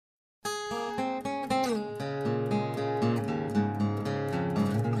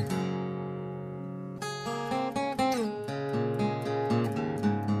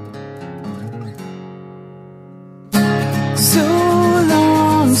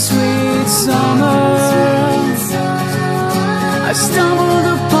summer. I stumbled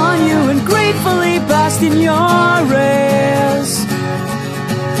upon you and gratefully basked in your rays.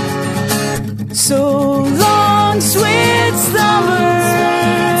 So long, sweet summer,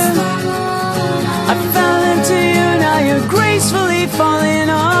 I fell into you, now you're gracefully falling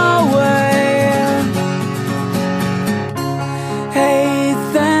away. Hey,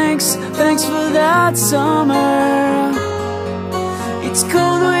 thanks for that summer. It's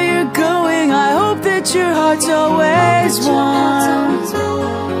cold where you're going, I hope that your heart's always warm.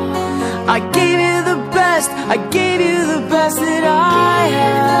 I gave you the best, I gave you the best that I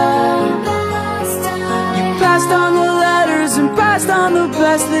had. You passed on the letters and passed on the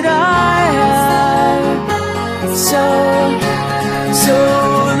best that I had. So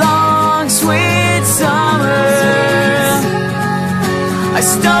long, sweet summer. I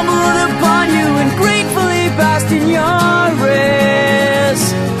stumbled upon you and gratefully basked in your rays.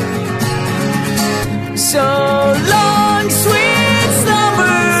 So long, sweet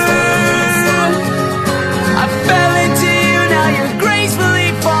summer, I fell into you, now you're gracefully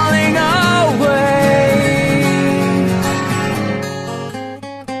falling away.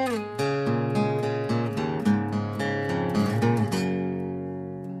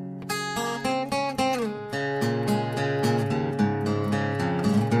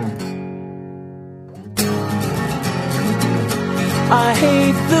 I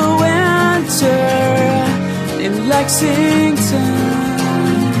hate the winter in Lexington.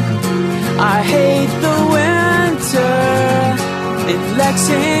 I hate the winter in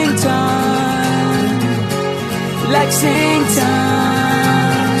Lexington. Lexington,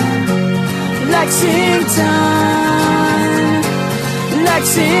 Lexington,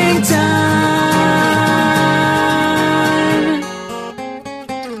 Lexington.